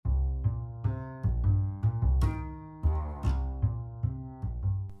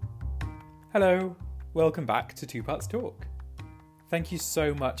Hello, welcome back to Two Parts Talk. Thank you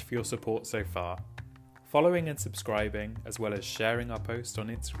so much for your support so far. Following and subscribing, as well as sharing our post on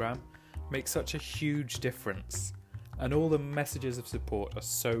Instagram, makes such a huge difference, and all the messages of support are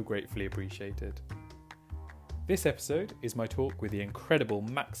so gratefully appreciated. This episode is my talk with the incredible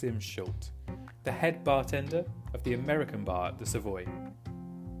Maxim Schult, the head bartender of the American bar at the Savoy.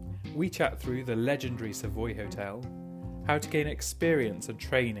 We chat through the legendary Savoy Hotel, how to gain experience and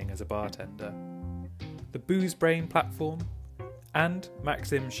training as a bartender, the Booze Brain platform, and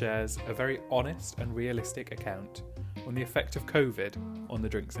Maxim shares a very honest and realistic account on the effect of COVID on the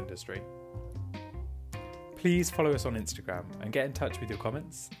drinks industry. Please follow us on Instagram and get in touch with your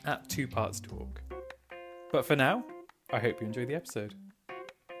comments at Two Parts Talk. But for now, I hope you enjoy the episode.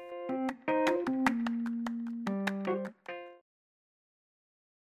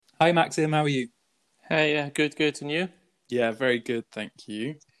 Hi Maxim, how are you? Hey, yeah, good, and you? Yeah, very good, thank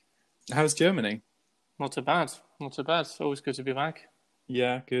you. How's Germany? Not too bad. Always good to be back.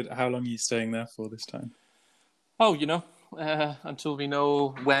 Yeah, good. How long are you staying there for this time? Oh, until we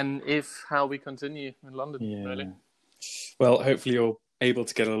know when, if, how we continue in London, really. Well, hopefully you're able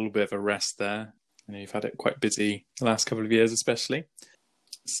to get a little bit of a rest there. I know you've had it quite busy the last couple of years, especially.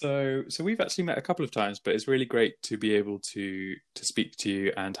 So we've actually met a couple of times, but it's really great to be able to speak to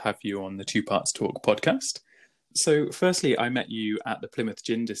you and have you on the Two Parts Talk podcast. So firstly, I met you at the Plymouth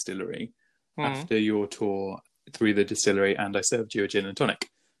Gin Distillery after your tour through the distillery, and I served you a gin and tonic,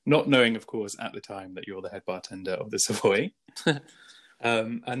 not knowing, of course, at the time that you're the head bartender of the Savoy.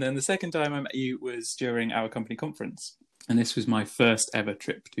 And then the second time I met you was during our company conference, and this was my first ever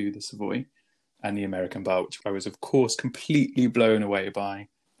trip to the Savoy and the American bar, which I was, of course, completely blown away by.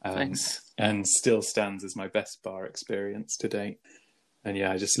 Thanks. And still stands as my best bar experience to date. And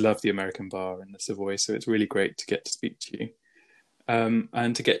yeah, I just love the American bar and the Savoy, so it's really great to get to speak to you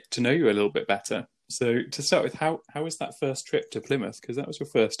and to get to know you a little bit better. So to start with, how was that first trip to Plymouth? Because that was your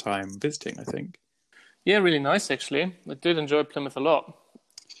first time visiting, I think. Yeah, really nice, actually. I did enjoy Plymouth a lot.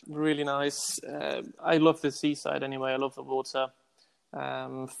 Really nice. I love the seaside anyway. I love the water.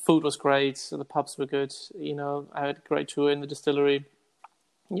 Food was great. So the pubs were good. I had a great tour in the distillery.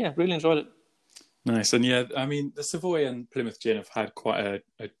 Yeah, really enjoyed it. Nice. And yeah, I mean, the Savoy and Plymouth Gin have had quite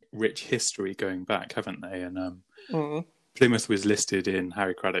a rich history going back, haven't they? And Plymouth was listed in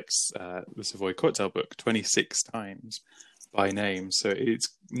Harry Craddock's The Savoy Cocktail Book 26 times by name. So it's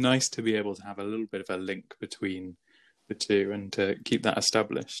nice to be able to have a little bit of a link between the two and to keep that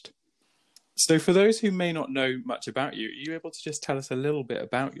established. So for those who may not know much about you, are you able to just tell us a little bit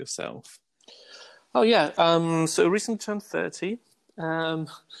about yourself? Oh, yeah. So recently turned 30.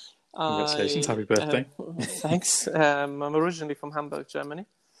 Congratulations, happy birthday. Thanks. I'm originally from Hamburg, Germany.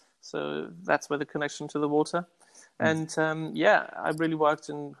 So that's where the connection to the water. And I really worked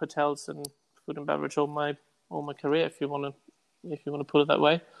in hotels and food and beverage all my career, if you want to put it that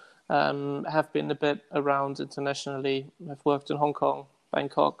way. Have been a bit around internationally. I've worked in Hong Kong,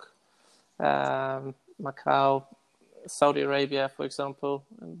 Bangkok, Macau, Saudi Arabia, for example,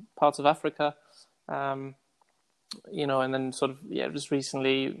 and parts of Africa. And then just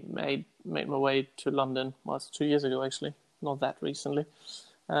recently made my way to London. Well, it's 2 years ago, actually, not that recently,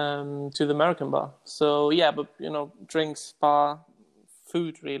 to the American bar. So, yeah, but, drinks, bar,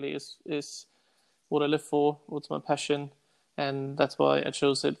 food really is what I live for, what's my passion, and that's why I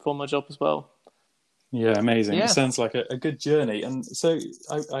chose it for my job as well. Yeah, amazing. Yeah. It sounds like a good journey. And so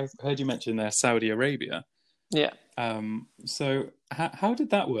I heard you mention there Saudi Arabia. Yeah. So how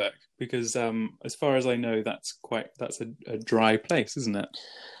did that work? Because as far as I know, that's a dry place, isn't it?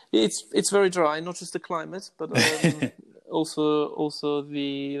 It's very dry, not just the climate, but also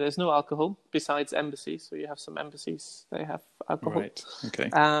there's no alcohol besides embassies. So you have some embassies, they have alcohol. Right. Okay.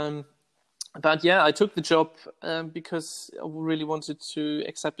 But yeah, I took the job because I really wanted to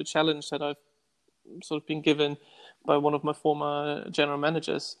accept a challenge that I've sort of been given by one of my former general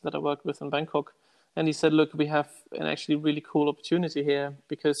managers that I worked with in Bangkok. And he said, look, we have an actually really cool opportunity here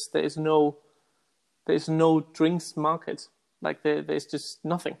because there's no drinks market. Like there's just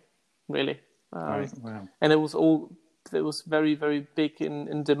nothing really. Right. Wow. And it was very, very big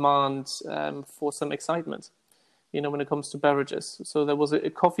in demand for some excitement, when it comes to beverages. So there was a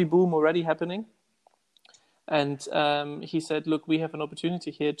coffee boom already happening. And he said, look, we have an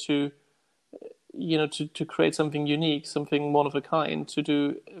opportunity here to create something unique, something one of a kind, to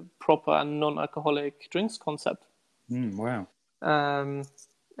do a proper and non-alcoholic drinks concept. Wow. And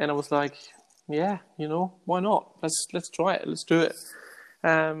I was like, yeah, why not? Let's try it. Let's do it.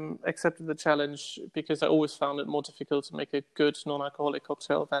 Accepted the challenge because I always found it more difficult to make a good non-alcoholic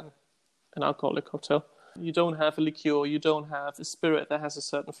cocktail than an alcoholic cocktail. You don't have a liqueur, you don't have a spirit that has a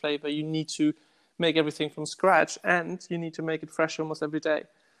certain flavor. You need to make everything from scratch, and you need to make it fresh almost every day.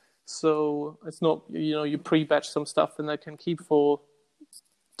 So it's not, you pre-batch some stuff and that can keep for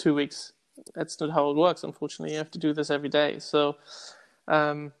 2 weeks. That's not how it works, unfortunately. You have to do this every day. So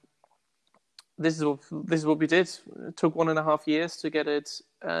this is what we did. It took 1.5 years to get it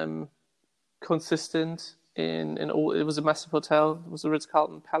consistent in all. It was a massive hotel. It was the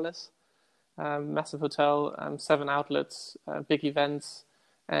Ritz-Carlton Palace, massive hotel, 7 outlets, big events,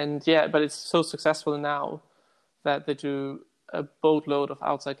 and but it's so successful now that they do a boatload of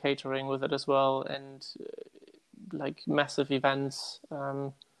outside catering with it as well, and like massive events.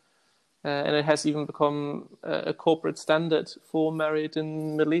 And it has even become a corporate standard for Marriott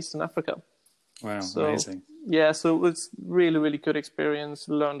in Middle East and Africa. Wow, amazing. Yeah, so it was really, really good experience,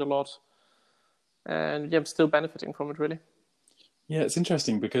 learned a lot. And I'm still benefiting from it, really. Yeah, it's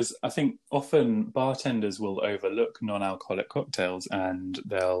interesting because I think often bartenders will overlook non-alcoholic cocktails and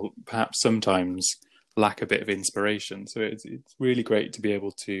they'll perhaps sometimes lack a bit of inspiration. So it's really great to be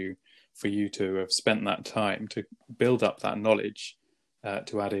able for you to have spent that time to build up that knowledge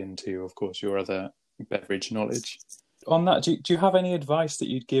to add into, of course, your other beverage knowledge. On that, do you have any advice that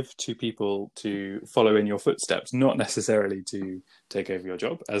you'd give to people to follow in your footsteps? Not necessarily to take over your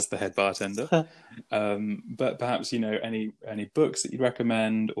job as the head bartender, but perhaps, any books that you'd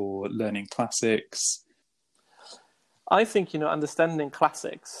recommend or learning classics? I think, understanding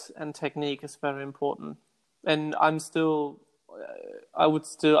classics and technique is very important. And I'm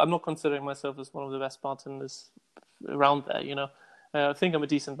not considering myself as one of the best bartenders around there, I think I'm a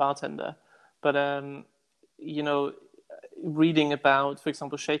decent bartender, but, reading about, for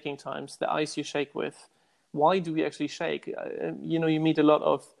example, shaking times, the ice you shake with, why do we actually shake? You meet a lot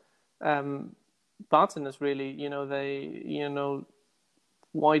of bartenders, really,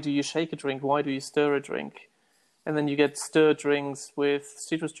 why do you shake a drink? Why do you stir a drink? And then you get stir drinks with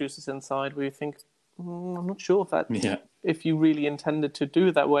citrus juices inside where you think, I'm not sure if you really intended to do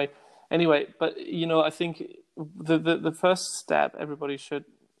it that way. Anyway, but, I think the first step everybody should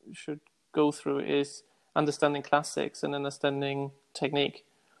go through is understanding classics and understanding technique.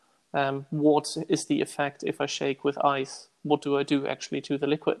 What is the effect if I shake with ice? What do I do actually to the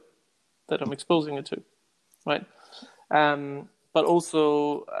liquid that I'm exposing it to, right? But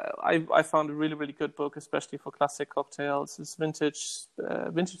also, I found a really, really good book, especially for classic cocktails. It's Vintage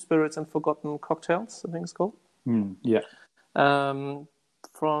Spirits and Forgotten Cocktails, I think it's called.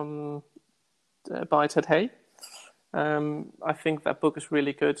 By Ted Hay. I think that book is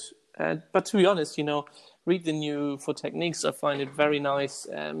really good. But to be honest, read the new for techniques. I find it very nice,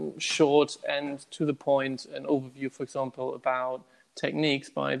 short and to the point. An overview, for example, about techniques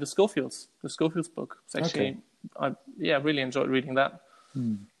by the Schofields book. It's actually, I really enjoyed reading that.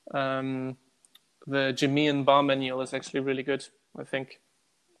 The Jamian Bar Manual is actually really good, I think.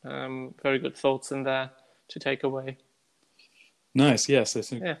 Very good thoughts in there to take away. Nice, yes. Yeah,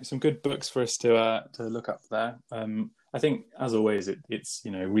 so some good books for us to look up there. I think, as always, it's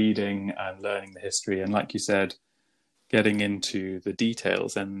reading and learning the history, and like you said, getting into the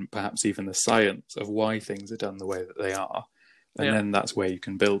details and perhaps even the science of why things are done the way that they are, and then that's where you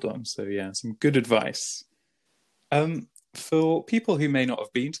can build on. So some good advice. For people who may not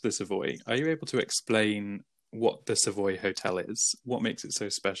have been to the Savoy, are you able to explain what the Savoy Hotel is, what makes it so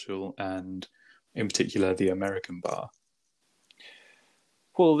special, and in particular the American bar?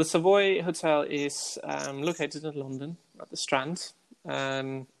 Well, the Savoy Hotel is located in London at the Strand,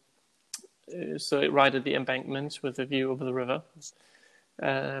 so right at the embankment with a view over the river.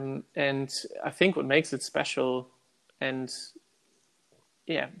 And I think what makes it special and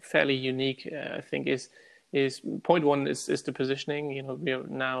fairly unique, I think, is point one is the positioning. We are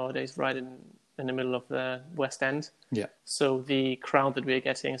nowadays right in the middle of the West End. Yeah. So the crowd that we are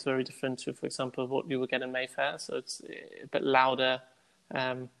getting is very different to, for example, what you would get in Mayfair. So it's a bit louder.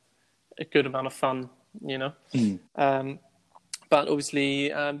 A good amount of fun, but obviously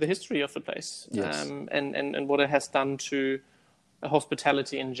the history of the place, and what it has done to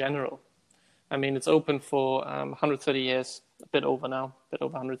hospitality in general. I mean, it's open for 130 years, a bit over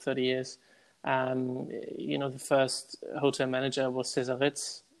 130 years. The first hotel manager was César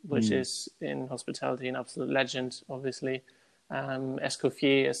Ritz, which is in hospitality an absolute legend, obviously.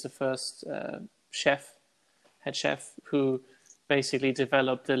 Escoffier is the first head chef, who basically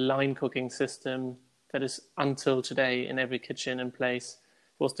developed the line cooking system that is until today in every kitchen and place,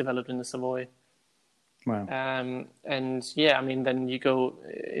 was developed in the Savoy. Wow. Then you go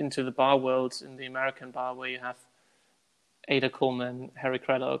into the bar world, in the American bar, where you have Ada Coleman, Harry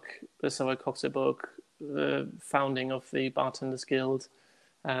Craddock, the Savoy Cocktail Book, the founding of the Bartenders Guild.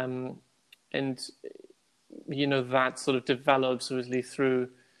 And that sort of develops obviously through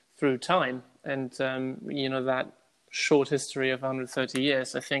time, and that short history of 130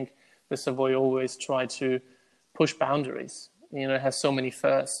 years. I think the Savoy always tried to push boundaries. It has so many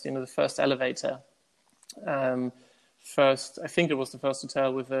firsts. The first elevator, first, I think it was the first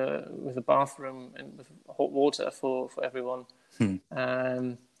hotel with a bathroom and with hot water for everyone.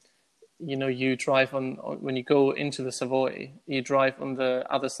 You drive on when you go into the Savoy, you drive on the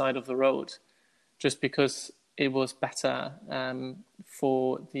other side of the road, just because it was better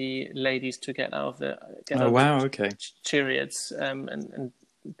for the ladies to get out of the chariots and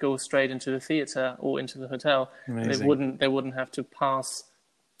go straight into the theatre or into the hotel. Amazing. They wouldn't have to pass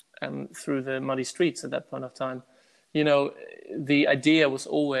through the muddy streets at that point of time. The idea was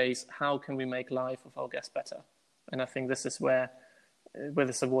always, how can we make life of our guests better? And I think this is where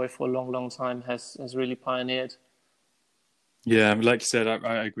the Savoy for a long, long time has really pioneered. Yeah, like you said,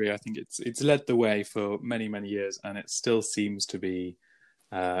 I agree. I think it's led the way for many, many years, and it still seems to be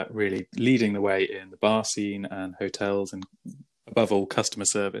really leading the way in the bar scene and hotels, and above all, customer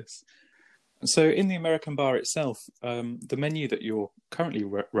service. So in the American Bar itself, the menu that you're currently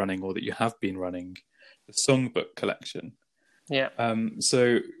running, or that you have been running, the Songbook collection. Yeah.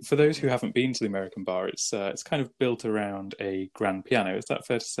 So for those who haven't been to the American Bar, it's kind of built around a grand piano. Is that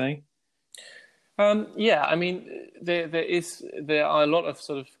fair to say? Yeah, I mean, there are a lot of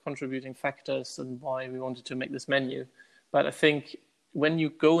sort of contributing factors and why we wanted to make this menu. But I think when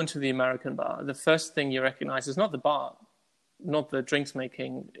you go into the American Bar, the first thing you recognize is not the bar, not the drinks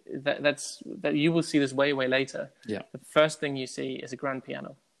making. That you will see this way later. Yeah. The first thing you see is a grand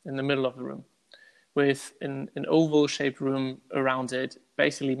piano in the middle of the room, with an oval-shaped room around it,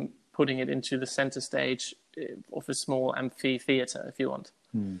 basically putting it into the center stage of a small amphitheater, if you want.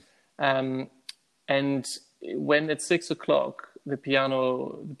 And when at 6 o'clock the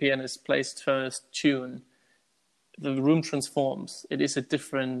pianist plays first tune, the room transforms. It is a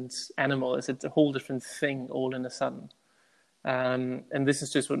different animal. It's a whole different thing all in a sudden. And this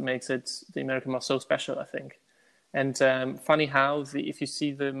is just what makes the American Bar so special, I think. And funny how if you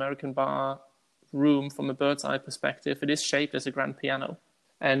see the American Bar room from a bird's eye perspective, it is shaped as a grand piano.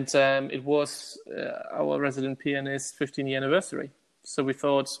 And it was our resident pianist's 15-year anniversary. So we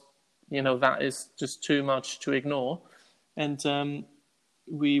thought, that is just too much to ignore. And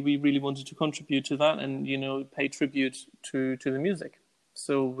we really wanted to contribute to that and, pay tribute to the music.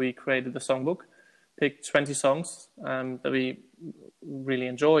 So we created the songbook, picked 20 songs that we really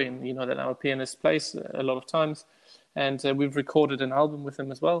enjoy and, that our pianist plays a lot of times. And we've recorded an album with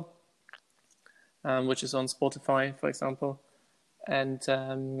him as well, which is on Spotify, for example.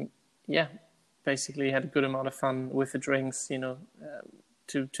 And, basically had a good amount of fun with the drinks,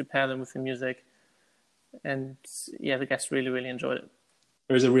 to pair them with the music. And the guests really, really enjoyed it.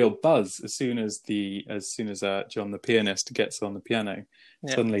 There is a real buzz as soon as John the pianist gets on the piano.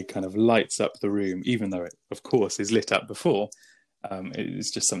 Suddenly kind of lights up the room, even though it of course is lit up before. It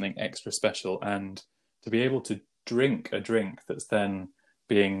is just something extra special, and to be able to drink a drink that's then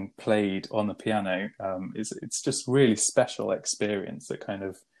being played on the piano, it's just really special experience that kind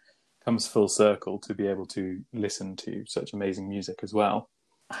of comes full circle to be able to listen to such amazing music as well.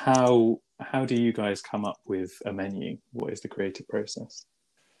 How do you guys come up with a menu? What is the creative process?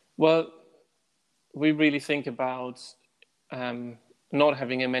 Well, we really think about not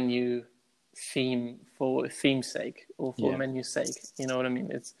having a menu theme for a theme's sake or for a menu's sake. You know what I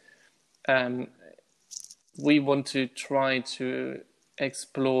mean? It's we want to try to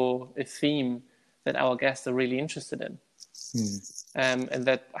explore a theme that our guests are really interested in, and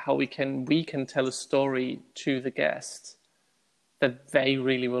that how we can tell a story to the guests that they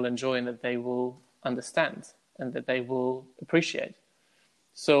really will enjoy and that they will understand and that they will appreciate.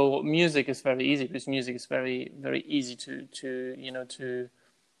 So music is very easy because music is very, very easy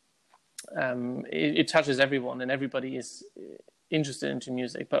it touches everyone and everybody is interested into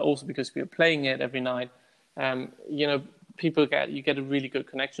music, but also because we are playing it every night, you get a really good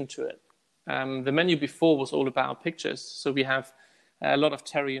connection to it. The menu before was all about pictures. So we have a lot of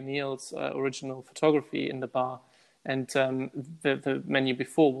Terry O'Neill's original photography in the bar. And the menu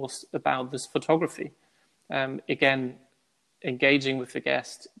before was about this photography. Again, engaging with the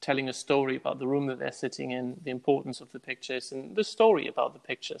guest, telling a story about the room that they're sitting in, the importance of the pictures, and the story about the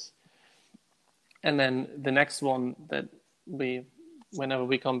pictures. And then the next one that whenever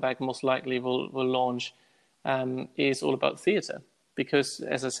we come back, most likely will launch, is all about theatre. Because,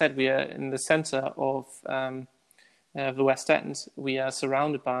 as I said, we are in the center of the West End. We are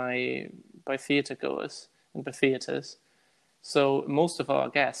surrounded by theatre goers and by theatres. So most of our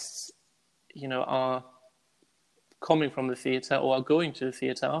guests, are coming from the theatre or are going to the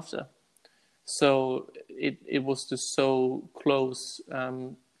theatre after. So it was just so close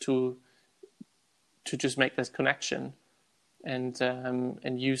to just make this connection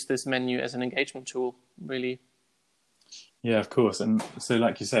and use this menu as an engagement tool, really. Yeah, of course. And so,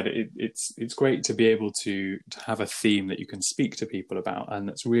 like you said, it's great to be able to have a theme that you can speak to people about, and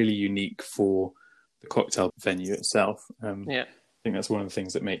that's really unique for the cocktail venue itself. Yeah. I think that's one of the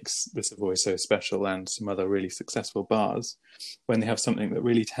things that makes the Savoy so special, and some other really successful bars, when they have something that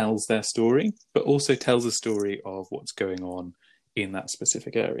really tells their story, but also tells a story of what's going on in that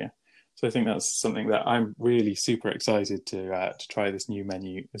specific area. So I think that's something that I'm really super excited to try this new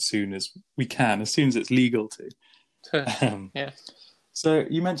menu as soon as we can, as soon as it's legal to. Yeah. So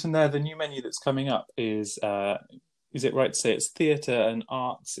you mentioned there the new menu that's coming up is it right to say it's theatre and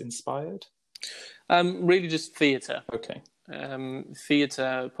arts inspired? Really just theatre. Okay.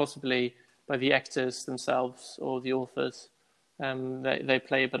 Theatre, possibly by the actors themselves or the authors. They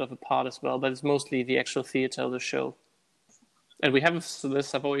play a bit of a part as well, but it's mostly the actual theatre of the show. And we have the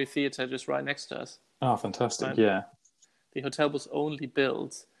Savoy Theatre just right next to us. Oh, fantastic, Right? yeah. The hotel was only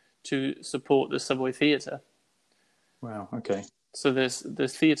built to support the Savoy Theatre. Wow, okay. So the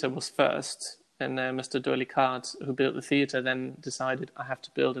theatre was first, and Mr. Dolicard, who built the theatre, then decided, I have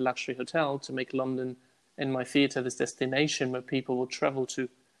to build a luxury hotel to make London and my theatre this destination where people will travel to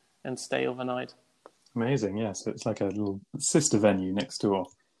and stay overnight. Amazing, yeah. So it's like a little sister venue next door.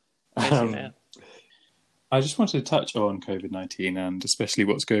 Yeah. I just wanted to touch on COVID-19 and especially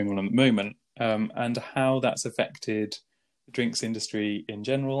what's going on at the moment, and how that's affected the drinks industry in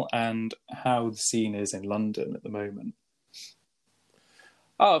general and how the scene is in London at the moment.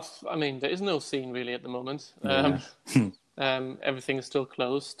 Oh, I mean, there is no scene really at the moment. Yeah. Everything is still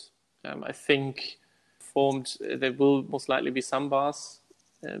closed. I think there will most likely be some bars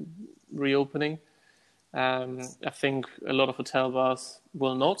reopening. I think a lot of hotel bars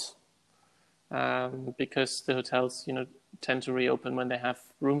will not, because the hotels, tend to reopen when they have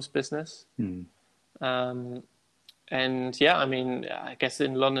rooms business. And yeah, I mean, I guess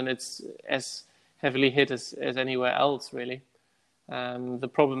in London it's as heavily hit as anywhere else, really. The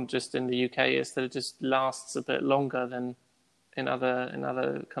problem just in the UK is that it just lasts a bit longer than in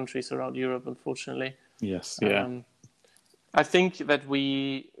other countries around Europe, unfortunately. Yes, yeah. I think that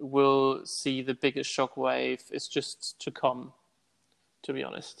we will see the biggest shockwave is just to come, to be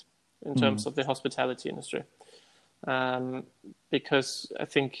honest, in terms of the hospitality industry. Because I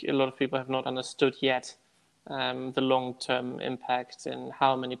think a lot of people have not understood yet the long-term impact and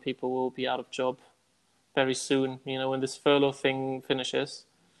how many people will be out of job very soon, when this furlough thing finishes,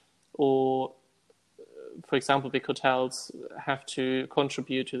 or, for example, big hotels have to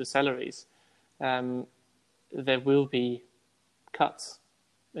contribute to the salaries. There will be cuts,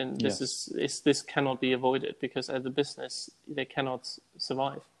 and this cannot be avoided because as a business they cannot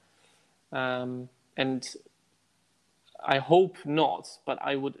survive. And I hope not, but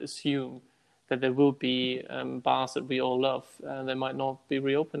I would assume that there will be bars that we all love, they might not be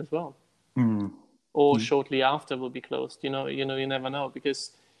reopened as well. Or shortly after will be closed. You never know,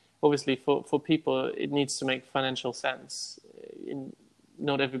 because obviously for people it needs to make financial sense.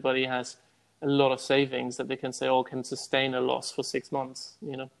 Not everybody has a lot of savings that they can say, can sustain a loss for 6 months.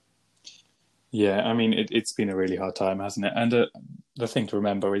 Yeah, I mean, it's been a really hard time, hasn't it? And the thing to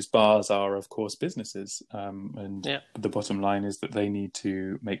remember is bars are, of course, businesses. And the bottom line is that they need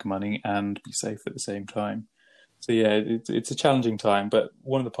to make money and be safe at the same time. So yeah, it's a challenging time. But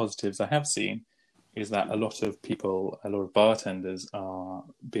one of the positives I have seen is that a lot of bartenders are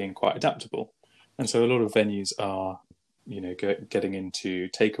being quite adaptable. And so a lot of venues are, getting into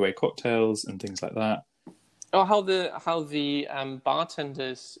takeaway cocktails and things like that. Oh, how the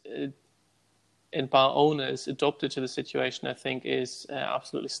bartenders and bar owners adopted to the situation, I think, is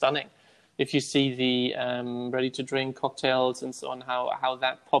absolutely stunning. If you see the ready-to-drink cocktails and so on, how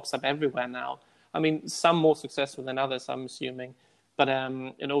that pops up everywhere now. I mean, some more successful than others, I'm assuming. But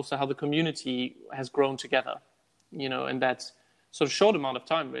and also how the community has grown together, in that sort of short amount of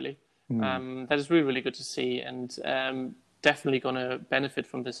time, really. That is really, really good to see, and definitely going to benefit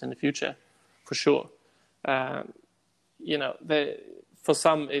from this in the future, for sure. For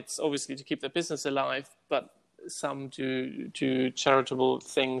some, it's obviously to keep their business alive, but some do charitable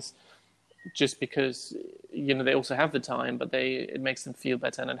things just because, they also have the time, but it makes them feel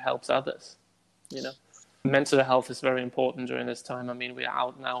better and it helps others, Mental health is very important during this time. I mean, we are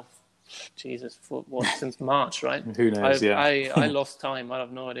out now, Jesus, for since March, right? Who knows, yeah. I lost time. I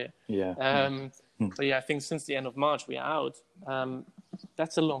have no idea. Yeah. But yeah, I think since the end of March we are out.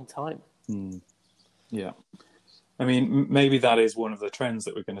 That's a long time. Yeah. I mean, maybe that is one of the trends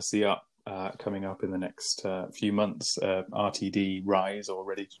that we're going to see coming up in the next few months, RTD, rise, or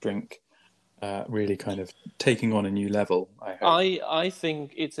ready to drink. really kind of taking on a new level, I hope. I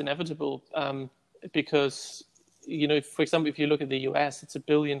think it's inevitable, because, for example, if you look at the US, it's $1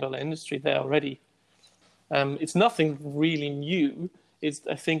 billion industry there already. It's nothing really new.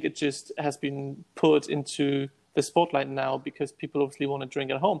 I think it just has been put into the spotlight now because people obviously want to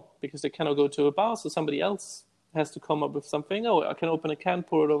drink at home because they cannot go to a bar, so somebody else has to come up with something. Oh, I can open a can,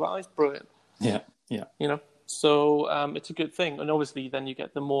 pour it over ice, brew it. Yeah, yeah. So it's a good thing. And obviously then you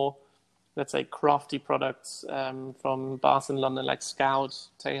get the more, let's say, crafty products from bars in London like Scout,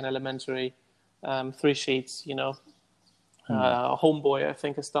 Teigen Elementary, Three Sheets, Homeboy, I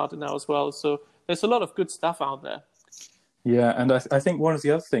think, has started now as well. So there's a lot of good stuff out there. Yeah, and I think one of the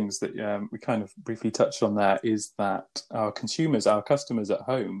other things that we kind of briefly touched on there is that our consumers, our customers at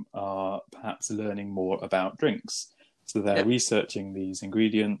home are perhaps learning more about drinks. So they're researching these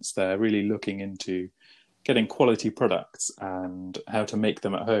ingredients, they're really looking into getting quality products and how to make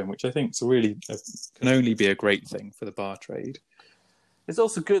them at home, which I think can only be a great thing for the bar trade. It's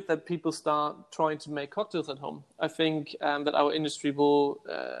also good that people start trying to make cocktails at home. I think that our industry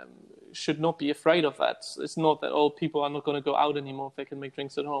should not be afraid of that. It's not that people are not going to go out anymore if they can make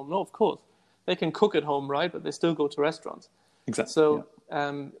drinks at home. No, of course. They can cook at home, right? But they still go to restaurants. Exactly. So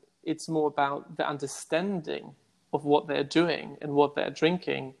it's more about the understanding of what they're doing and what they're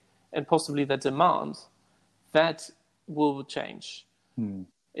drinking and possibly their demands. That will change.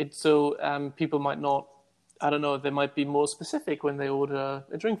 So people might not, I don't know, they might be more specific when they order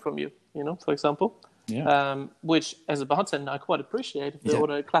a drink from you, for example. Yeah. Which, as a bartender, I quite appreciate if they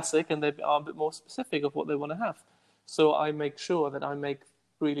order a classic and they are a bit more specific of what they want to have. So I make sure that I make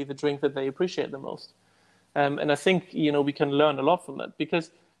really the drink that they appreciate the most. And I think, we can learn a lot from that.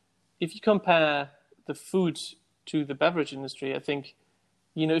 Because if you compare the food to the beverage industry, I think,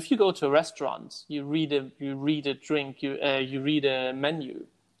 if you go to a restaurant, you read a drink, you read a menu,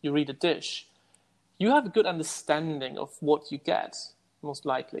 you read a dish, you have a good understanding of what you get, most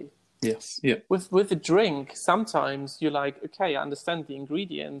likely. Yes. Yeah. With a drink, sometimes you're like, okay, I understand the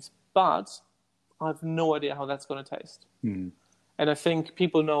ingredients, but I have no idea how that's going to taste. And I think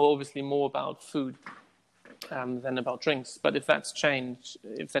people know obviously more about food than about drinks. But if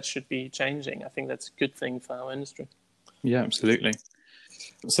that should be changing, I think that's a good thing for our industry. Yeah, absolutely.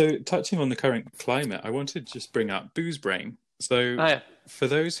 So touching on the current climate, I wanted to just bring up Booze Brain. So for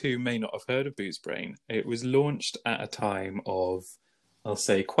those who may not have heard of Booze Brain, it was launched at a time of, I'll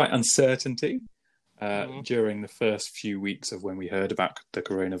say, quite uncertainty during the first few weeks of when we heard about the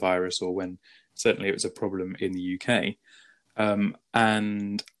coronavirus, or when certainly it was a problem in the UK.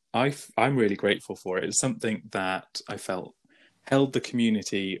 And I'm really grateful for it. It's something that I felt held the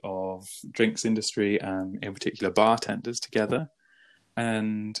community of drinks industry and in particular bartenders together.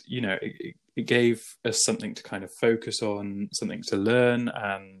 And, it gave us something to kind of focus on, something to learn,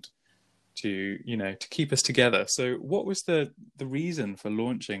 and to keep us together. So what was the reason for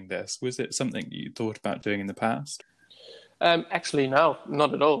launching this? Was it something you thought about doing in the past? Actually, no,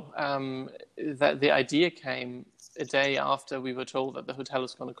 not at all. That the idea came a day after we were told that the hotel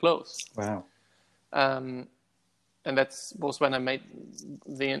was going to close. Wow. And that was when I made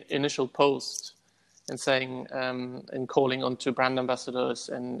the initial post and saying and calling on to brand ambassadors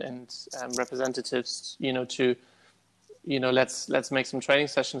and representatives, to let's make some training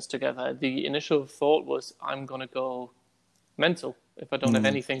sessions together. The initial thought was, I'm going to go mental if I don't have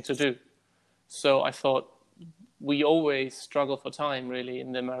anything to do. So I thought, we always struggle for time, really,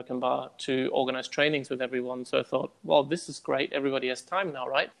 in the American bar to organize trainings with everyone. So I thought, well, this is great. Everybody has time now,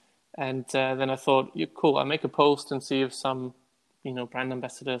 right? And then I thought, cool, I'll make a post and see if some, brand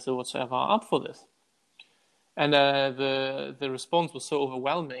ambassadors or whatsoever are up for this. And the response was so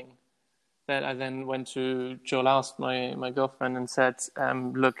overwhelming that I then went to Jo Last, my girlfriend, and said,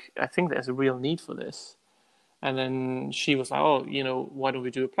 look, I think there's a real need for this. And then she was like, why don't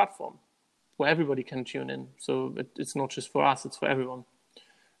we do a platform where everybody can tune in? So it's not just for us, it's for everyone.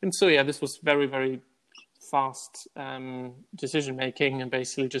 And so, this was very, very fast decision-making, and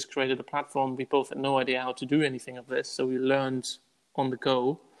basically just created a platform. We both had no idea how to do anything of this, so we learned on the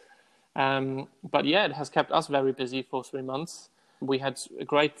go. But it has kept us very busy for 3 months. We had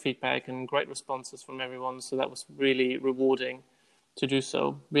great feedback and great responses from everyone, so that was really rewarding to do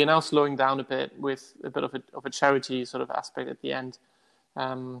so. We are now slowing down a bit with a bit of a charity sort of aspect at the end,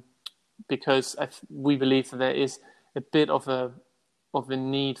 because we believe that there is a bit of a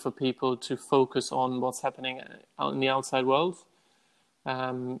need for people to focus on what's happening out in the outside world.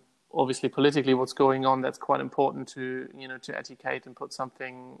 Obviously, politically, what's going on, that's quite important to educate and put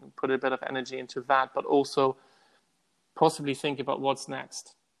a bit of energy into that, but also possibly think about what's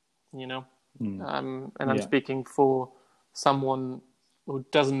next, And I'm speaking for someone who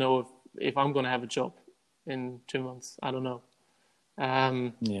doesn't know if I'm going to have a job in 2 months. I don't know.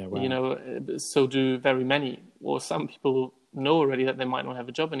 Yeah, wow. You know, so do very many, or some people know already that they might not have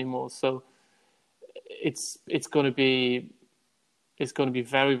a job anymore. So it's going to be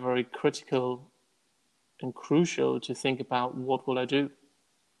very, very critical and crucial to think about what will I do.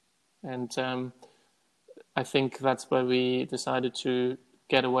 And I think that's where we decided to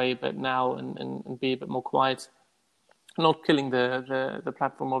get away a bit now and be a bit more quiet. Not killing the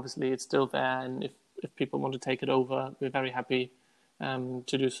platform, obviously, it's still there. And if people want to take it over, we're very happy to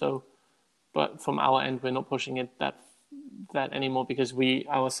do so. But from our end, we're not pushing it that anymore, because we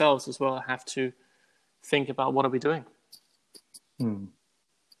ourselves as well have to think about what are we doing.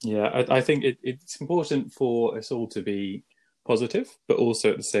 Yeah, I think it's important for us all to be positive, but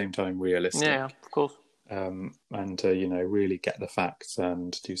also at the same time realistic. Yeah, of course. And to, you know, really get the facts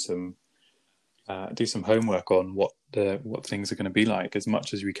and do some homework on what things are going to be like, as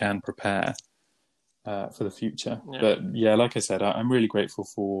much as we can prepare for the future. Yeah. But yeah, like I said, I'm really grateful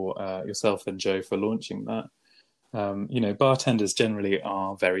for yourself and Joe for launching that. You know, bartenders generally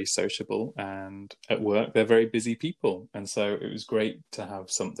are very sociable, and at work they're very busy people, and so it was great to have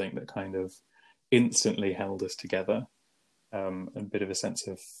something that kind of instantly held us together, a bit of a sense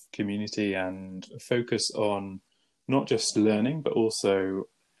of community and focus on not just learning but also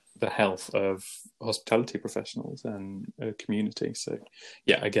the health of hospitality professionals and a community. So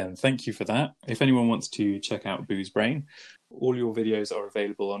yeah, again, thank you for that. If anyone wants to check out Booze Brain, all your videos are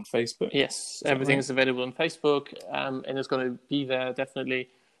available on Facebook. Yes, everything is available on Facebook, and it's going to be there definitely.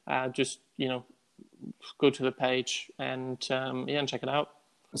 Just, you know, go to the page and and check it out.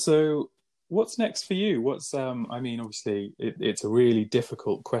 So what's next for you? What's I mean, obviously it's a really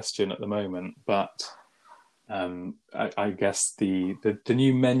difficult question at the moment, but I guess the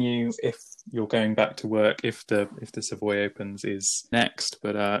new menu, if you're going back to work, if the Savoy opens, is next.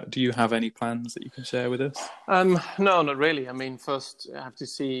 But do you have any plans that you can share with us? No, not really. I mean, first I have to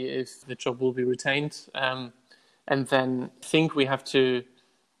see if the job will be retained, and then I think we have to,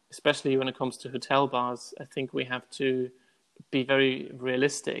 especially when it comes to hotel bars, I think we have to be very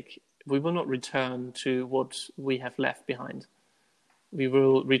realistic. We will not return to what we have left behind. We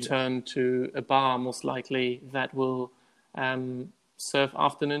will return to a bar, most likely, that will serve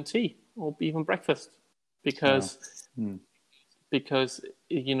afternoon tea or even breakfast, because you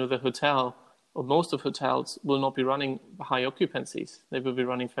know, the hotel, or most of hotels, will not be running high occupancies. They will be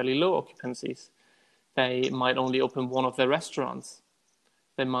running fairly low occupancies. They might only open one of their restaurants.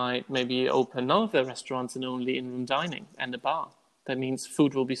 They might maybe open none of their restaurants and only in-room dining and a bar. That means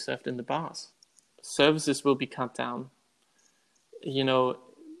food will be served in the bars. Services will be cut down. You know,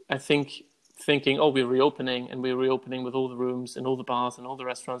 I think thinking, oh, we're reopening with all the rooms and all the bars and all the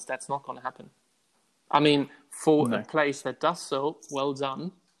restaurants, that's not going to happen. I mean, for a place that does so, well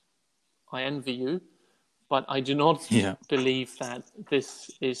done. I envy you, but I do not believe that this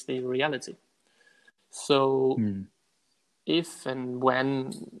is the reality. So if and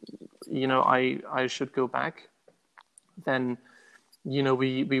when, you know, I should go back, then, you know,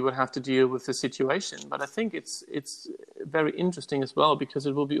 we will have to deal with the situation. But I think it's very interesting as well, because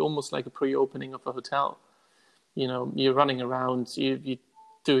it will be almost like a pre-opening of a hotel. You know, you're running around, you're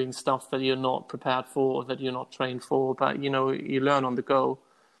doing stuff that you're not prepared for, or that you're not trained for, but, you know, you learn on the go,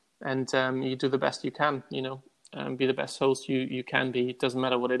 and you do the best you can, you know, be the best host you can be. It doesn't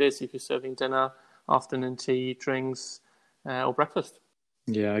matter what it is, if you're serving dinner, afternoon tea, drinks, or breakfast.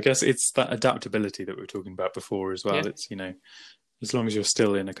 Yeah, I guess it's that adaptability that we were talking about before as well. Yeah. It's, you know, as long as you're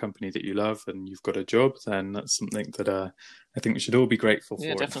still in a company that you love and you've got a job, then that's something that I think we should all be grateful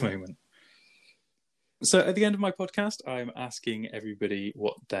for at the moment. So at the end of my podcast, I'm asking everybody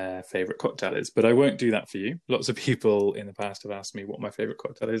what their favourite cocktail is, but I won't do that for you. Lots of people in the past have asked me what my favourite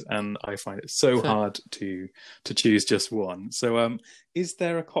cocktail is, and I find it so hard to choose just one. So is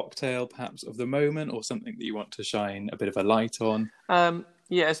there a cocktail perhaps of the moment, or something that you want to shine a bit of a light on?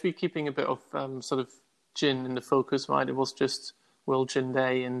 As we're keeping a bit of sort of gin in the focus, right? It was just World Gin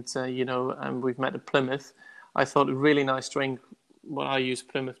Day, and we've met at Plymouth. I thought a really nice drink, what I use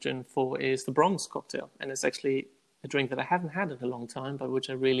Plymouth gin for, is the Bronx cocktail, and it's actually a drink that I haven't had in a long time, but which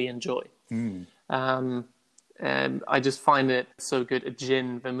I really enjoy. And I just find it so good. A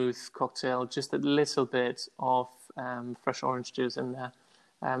gin vermouth cocktail, just a little bit of fresh orange juice in there.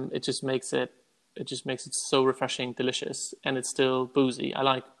 It just makes it so refreshing, delicious, and it's still boozy. I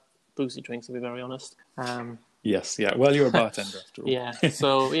like boozy drinks, to be very honest. Yes, yeah. Well, you're a bartender after all. Yeah.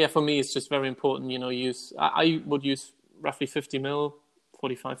 So for me, it's just very important. I would use roughly 50 ml,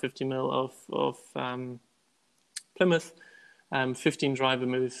 45, 50 ml of Plymouth, 15 dry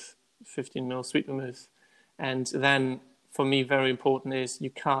vermouth, 15 ml sweet vermouth. And then for me, very important is you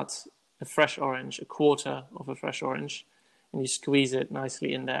cut a fresh orange, a quarter of a fresh orange, and you squeeze it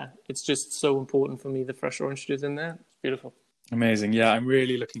nicely in there. It's just so important for me, the fresh orange juice in there. It's beautiful. Amazing. Yeah, I'm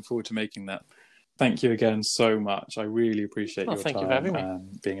really looking forward to making that. Thank you again so much. I really appreciate your thank time you for having me.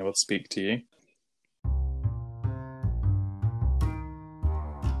 and being able to speak to you.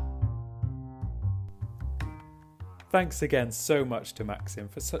 Thanks again so much to Maxim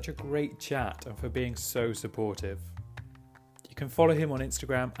for such a great chat and for being so supportive. You can follow him on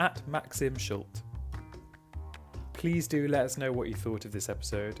Instagram at Maxim Schult. Please do let us know what you thought of this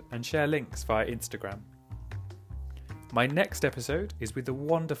episode and share links via Instagram. My next episode is with the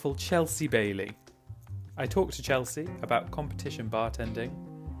wonderful Chelsea Bailey. I talked to Chelsea about competition bartending,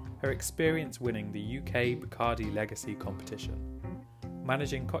 her experience winning the UK Bacardi Legacy competition,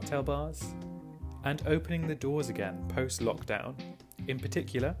 managing cocktail bars, and opening the doors again post-lockdown, in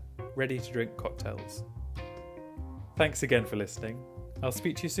particular, ready-to-drink cocktails. Thanks again for listening. I'll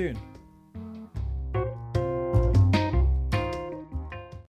speak to you soon.